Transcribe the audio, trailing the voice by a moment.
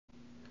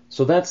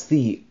So that's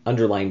the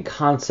underlying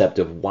concept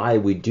of why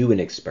we do an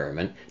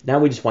experiment. Now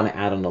we just want to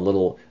add on a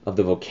little of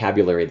the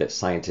vocabulary that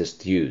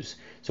scientists use.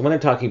 So when they're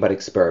talking about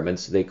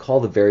experiments, they call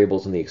the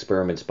variables in the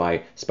experiments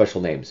by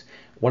special names.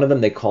 One of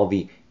them they call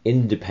the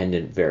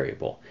independent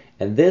variable.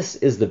 And this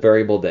is the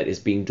variable that is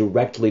being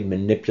directly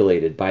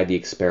manipulated by the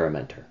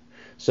experimenter.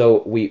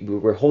 So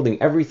we're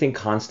holding everything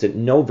constant,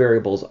 no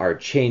variables are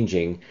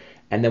changing,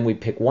 and then we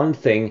pick one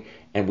thing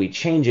and we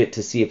change it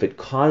to see if it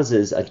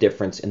causes a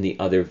difference in the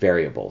other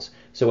variables.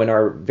 So in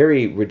our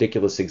very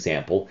ridiculous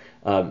example,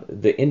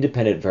 the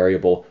independent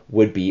variable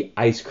would be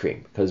ice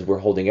cream, because we're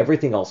holding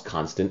everything else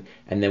constant,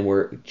 and then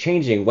we're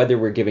changing whether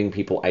we're giving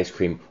people ice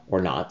cream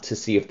or not to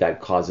see if that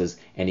causes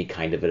any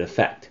kind of an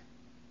effect.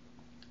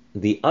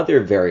 The other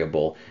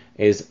variable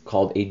is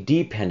called a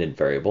dependent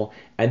variable,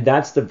 and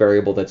that's the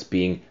variable that's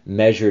being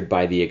measured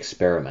by the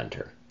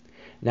experimenter.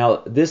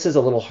 Now, this is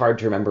a little hard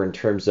to remember in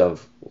terms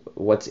of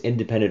what's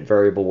independent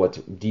variable, what's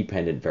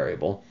dependent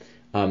variable.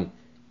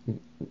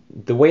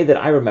 The way that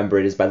I remember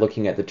it is by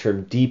looking at the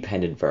term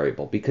dependent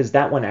variable, because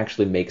that one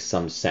actually makes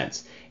some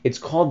sense. It's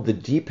called the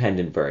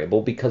dependent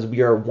variable because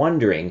we are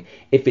wondering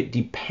if it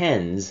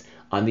depends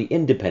on the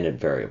independent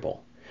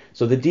variable.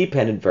 So the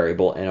dependent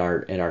variable in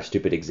our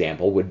stupid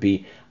example would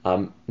be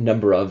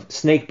number of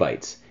snake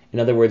bites. In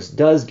other words,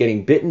 does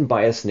getting bitten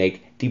by a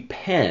snake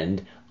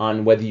depend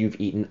on whether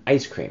you've eaten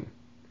ice cream?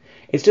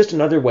 It's just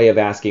another way of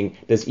asking,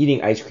 does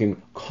eating ice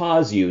cream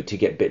cause you to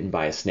get bitten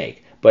by a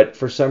snake? But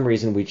for some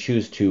reason, we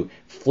choose to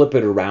flip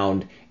it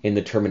around in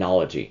the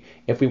terminology.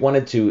 If we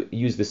wanted to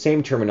use the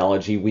same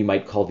terminology, we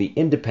might call the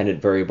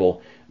independent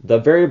variable the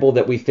variable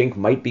that we think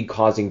might be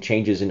causing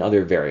changes in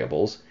other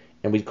variables,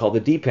 and we'd call the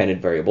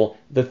dependent variable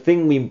the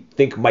thing we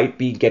think might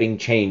be getting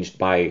changed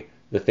by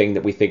the thing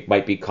that we think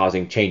might be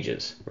causing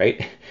changes,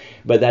 right?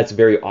 But that's a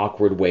very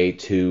awkward way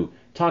to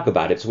talk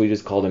about it, so we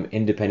just call them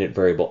independent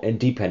variable and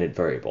dependent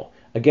variable.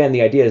 Again,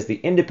 the idea is the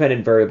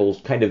independent variable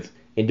is kind of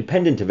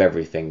independent of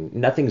everything.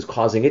 Nothing's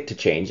causing it to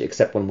change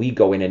except when we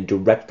go in and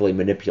directly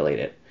manipulate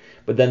it.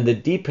 But then the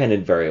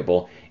dependent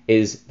variable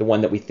is the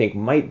one that we think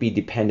might be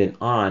dependent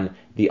on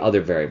the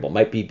other variable,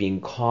 might be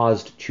being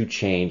caused to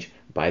change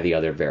by the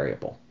other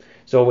variable.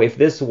 So if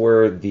this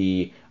were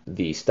the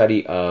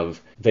study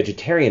of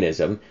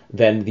vegetarianism,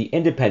 then the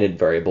independent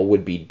variable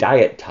would be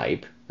diet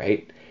type,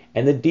 right?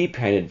 And the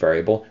dependent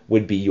variable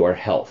would be your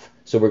health.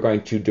 So we're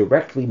going to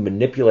directly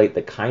manipulate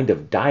the kind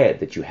of diet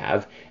that you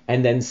have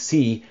and then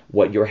see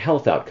what your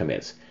health outcome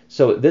is.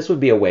 So this would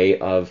be a way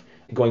of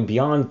going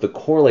beyond the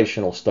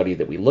correlational study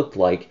that we looked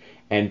like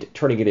and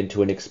turning it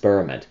into an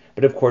experiment.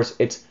 But of course,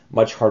 it's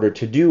much harder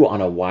to do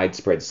on a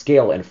widespread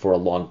scale and for a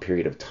long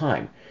period of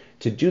time.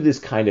 To do this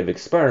kind of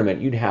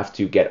experiment, you'd have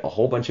to get a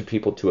whole bunch of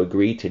people to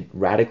agree to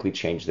radically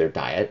change their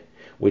diet,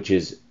 which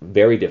is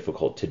very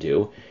difficult to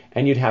do.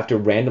 And you'd have to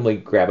randomly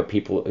grab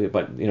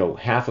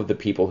half of the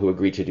people who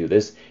agree to do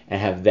this and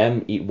have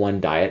them eat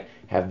one diet,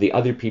 have the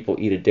other people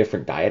eat a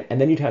different diet,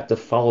 and then you'd have to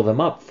follow them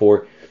up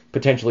for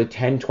potentially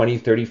 10, 20,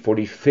 30,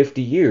 40,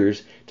 50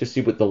 years to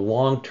see what the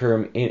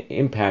long-term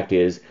impact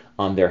is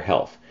on their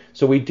health.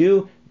 So we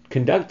do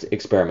conduct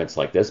experiments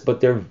like this,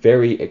 but they're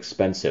very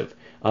expensive.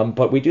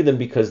 But we do them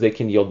because they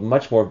can yield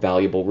much more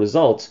valuable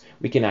results.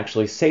 We can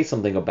actually say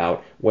something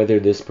about whether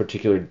this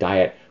particular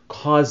diet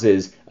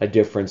causes a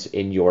difference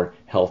in your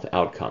health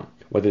outcome,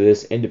 whether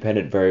this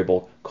independent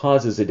variable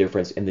causes a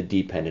difference in the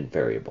dependent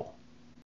variable.